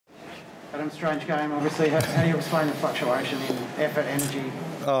Adam, strange game, obviously. How do you explain the fluctuation in effort, energy?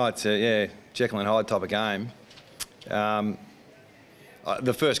 Oh, it's a Jekyll and Hyde type of game. The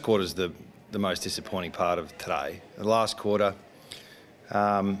first quarter is the most disappointing part of today. The last quarter,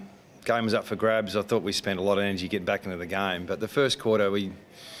 game was up for grabs. I thought we spent a lot of energy getting back into the game, but the first quarter we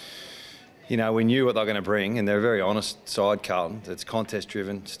knew what they were going to bring, and they're a very honest side, Carlton. It's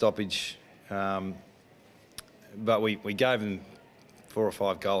contest-driven, stoppage, but we gave them 4 or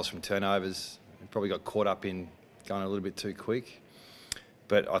 5 goals from turnovers. We probably got caught up in going a little bit too quick,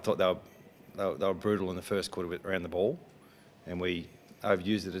 but I thought they were brutal in the first quarter around the ball, and we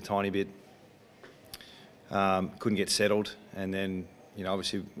overused it a tiny bit. Couldn't get settled, and then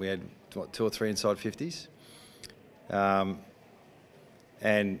obviously we had 2 or 3 inside 50s,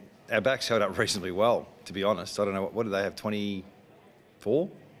 and our backs held up reasonably well, to be honest. I don't know, what did they have, 24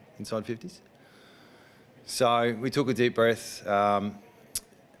 inside 50s? So we took a deep breath,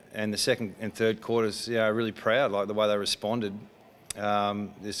 and the second and third quarters, really proud, like the way they responded.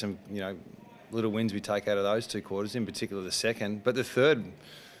 There's some, little wins we take out of those 2 quarters, in particular the second. But the third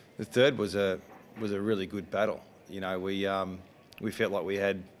was a really good battle. We felt like we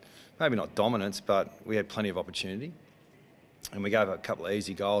had maybe not dominance, but we had plenty of opportunity, and we gave up a couple of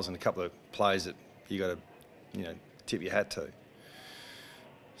easy goals and a couple of plays that you got to, tip your hat to.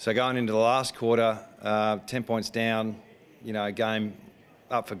 So going into the last quarter, 10 points down, game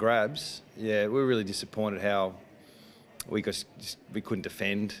up for grabs. Yeah, we were really disappointed how we couldn't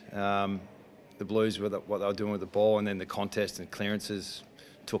defend. The Blues with what they were doing with the ball, and then the contest and clearances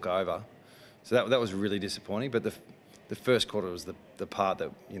took over. So that was really disappointing. But the first quarter was the part that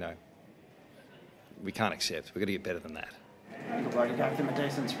we can't accept. We've got to get better than that. You gave them a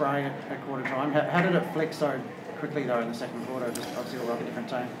decent spray at quarter time. How did it flick so quickly though in the second quarter? Just obviously looked like a different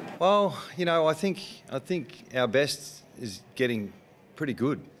team. Well, I think our best is getting pretty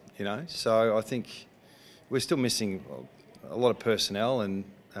good. So I think we're still missing a lot of personnel, and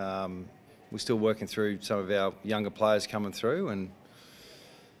we're still working through some of our younger players coming through, and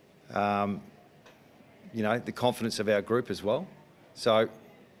the confidence of our group as well. So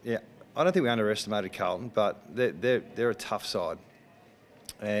yeah, I don't think we underestimated Carlton, but they're a tough side,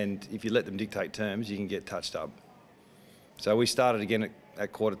 and if you let them dictate terms, you can get touched up. So we started again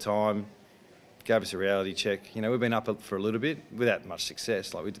at quarter time, gave us a reality check. We've been up for a little bit without much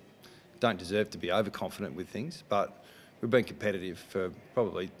success. Like, we don't deserve to be overconfident with things, but we've been competitive for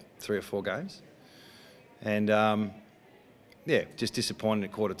probably 3 or 4 games. And just disappointed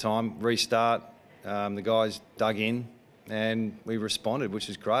at quarter time. Restart, the guys dug in and we responded, which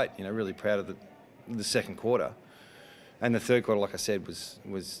is great. Really proud of the second quarter. And the third quarter, like I said, was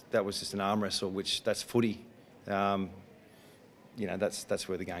just an arm wrestle, which that's footy. That's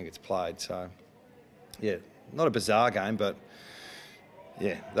where the game gets played. So yeah, not a bizarre game, but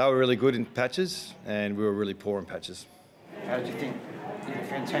yeah, they were really good in patches and we were really poor in patches. How did you think your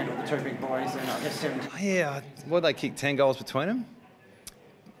defence handled the 2 big boys? And I guess 70. Yeah, they kicked 10 goals between them,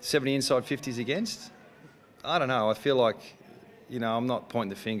 70 inside 50s against. I don't know. I feel like, I'm not pointing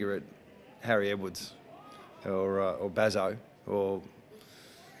the finger at Harry Edwards or Bazzo or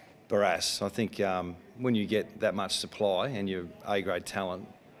Barras. I think when you get that much supply and you're A-grade talent,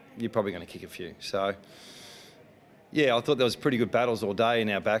 you're probably going to kick a few. So yeah, I thought there was pretty good battles all day in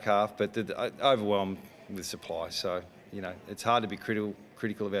our back half, but overwhelmed with supply. So it's hard to be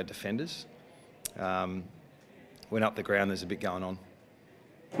critical of our defenders. When up the ground, there's a bit going on.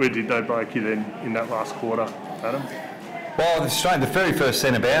 Where did they break you then in that last quarter, Adam? Well, the very first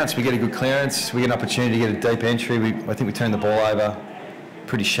centre bounce, we get a good clearance, we get an opportunity to get a deep entry. I think we turned the ball over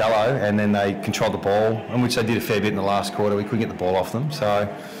pretty shallow, and then they controlled the ball, and which they did a fair bit in the last quarter. We couldn't get the ball off them, so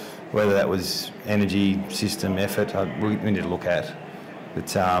whether that was energy, system, effort, we need to look at.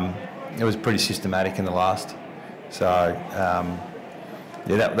 But it was pretty systematic in the last. So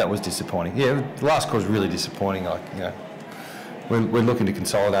that was disappointing. Yeah, the last quarter was really disappointing. We're looking to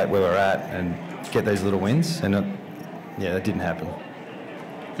consolidate where we're at and get these little wins, and that didn't happen.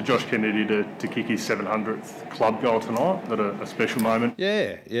 For Josh Kennedy to kick his 700th club goal tonight, that a special moment?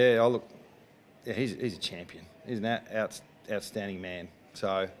 Yeah. He's a champion. He's an outstanding man.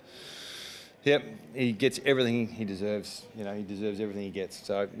 So, yep, he gets everything he deserves. He deserves everything he gets.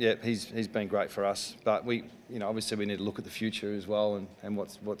 So, yeah, he's been great for us. But we, obviously we need to look at the future as well and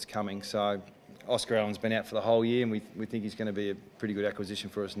what's coming. So, Oscar Allen's been out for the whole year, and we think he's going to be a pretty good acquisition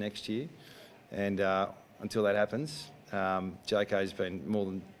for us next year. And until that happens, JK's been more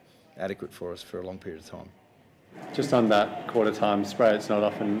than adequate for us for a long period of time. Just on that quarter time spray, it's not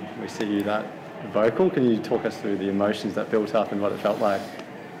often we see you that vocal. Can you talk us through the emotions that built up and what it felt like?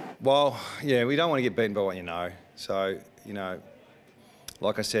 Well, yeah, we don't want to get beaten by what you know. So,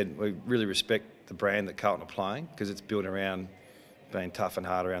 like I said, we really respect the brand that Carlton are playing because it's built around being tough and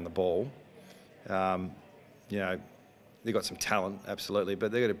hard around the ball. You know, they've got some talent, absolutely,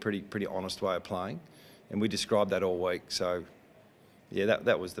 but they've got a pretty honest way of playing, and we described that all week. So, yeah,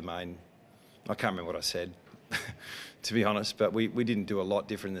 that was the main. I can't remember what I said, to be honest, but we didn't do a lot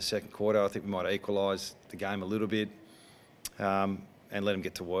different in the second quarter. I think we might have equalised the game a little bit and let them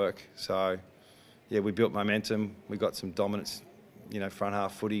get to work. So, yeah, we built momentum. We got some dominance, you know, front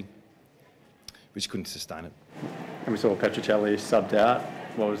half footy, which couldn't sustain it. And we saw Petrocelli subbed out.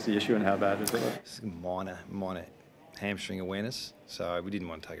 What was the issue and how bad is it? It's minor hamstring awareness, so we didn't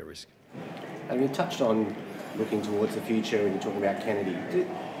want to take a risk. And you touched on looking towards the future when you're talking about Kennedy.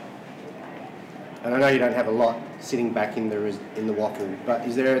 And I know you don't have a lot sitting back in the waffle, but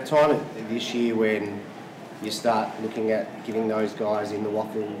is there a time this year when you start looking at giving those guys in the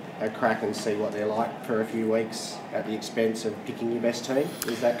waffle a crack and see what they're like for a few weeks at the expense of picking your best team?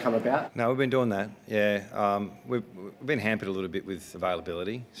 Does that come about? No, we've been doing that, yeah. We've been hampered a little bit with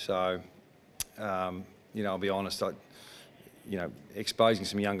availability. So, you know, I'll be honest, you know, exposing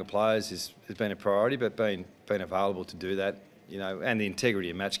some younger players has been a priority, but being available to do that, you know, and the integrity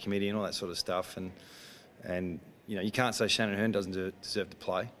of match committee and all that sort of stuff. And you know, you can't say Shannon Hearn doesn't deserve to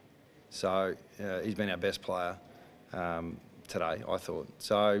play. So he's been our best player today, I thought.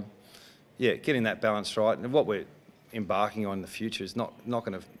 So, yeah, getting that balance right. And what we're embarking on in the future is not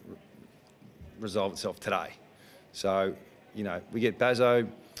going to resolve itself today. So, you know, we get Bazzo,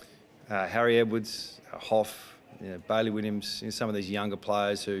 Harry Edwards, Hoff, you know, Bailey Williams, you know, some of these younger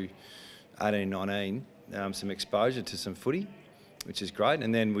players who, 18, 19, some exposure to some footy, which is great.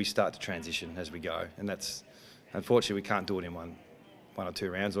 And then we start to transition as we go. And that's, unfortunately, we can't do it in one or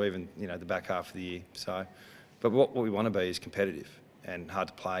two rounds, or even, you know, the back half of the year. So, but what we want to be is competitive and hard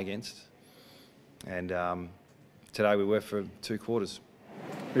to play against. And today we were for 2 quarters.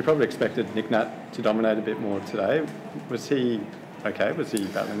 We probably expected Nick Nat to dominate a bit more today. Was he okay? Was he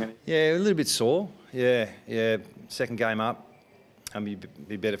battling any? Yeah, a little bit sore. Yeah. Second game up, and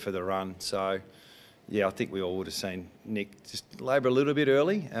be better for the run. So, yeah, I think we all would have seen Nick just labour a little bit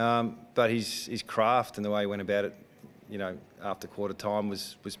early, but his craft and the way he went about it, you know, after quarter time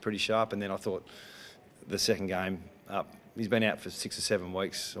was pretty sharp. And then I thought the second game up, he's been out for 6 or 7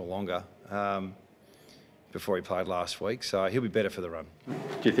 weeks or longer before he played last week, so he'll be better for the run.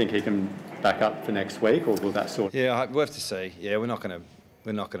 Do you think he can back up for next week, or will that sort? Yeah, we'll have to see. Yeah, we're not going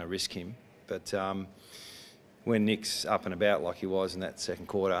to risk him, but when Nick's up and about like he was in that second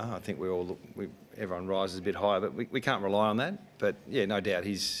quarter, I think everyone rises a bit higher, but we can't rely on that. But yeah, no doubt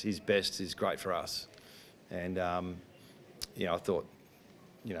his best is great for us. And you know, I thought,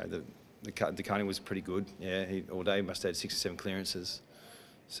 you know, the cutting was pretty good. Yeah, all day he must have had 6 or 7 clearances.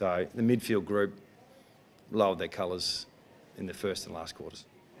 So the midfield group lowered their colours in the first and last quarters.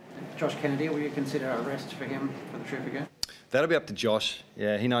 Josh Kennedy, will you consider a rest for him for the trip again? That'll be up to Josh.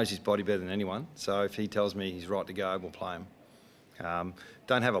 Yeah, he knows his body better than anyone. So if he tells me he's right to go, we'll play him.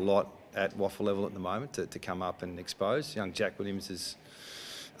 Don't have a lot at waffle level at the moment to come up and expose. Young Jack Williams is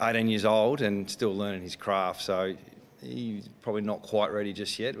 18 years old and still learning his craft, so he's probably not quite ready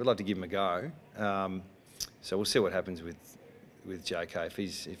just yet. We'd like to give him a go. So we'll see what happens with JK.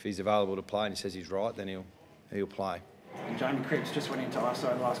 If he's available to play and he says he's right, then he'll play. And Jamie Cripps just went into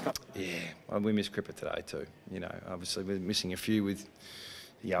ISO the last couple. Yeah, well, we missed Cripper today too. You know, obviously we're missing a few with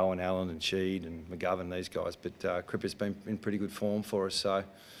Yo and Allen and Sheed and McGovern, these guys, but Cripper's been in pretty good form for us. So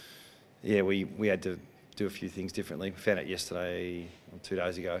yeah, we had to do a few things differently. We found out yesterday or 2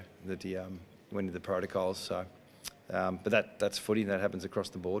 days ago that he went into the protocols. So, but that's footy. That happens across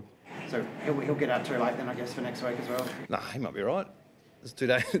the board. So he'll get out too late then, I guess, for next week as well. No, he might be right. It's 2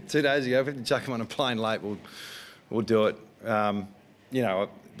 days. 2 days ago. If we have to chuck him on a plane late, we'll do it. You know,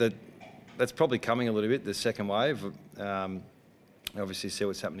 that's probably coming a little bit, the second wave. Obviously see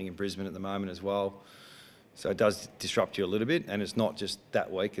what's happening in Brisbane at the moment as well. So it does disrupt you a little bit, and it's not just that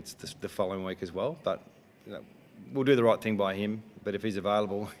week, it's the following week as well. But you know, we'll do the right thing by him. But if he's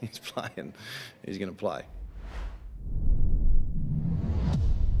available, he's playing, he's going to play.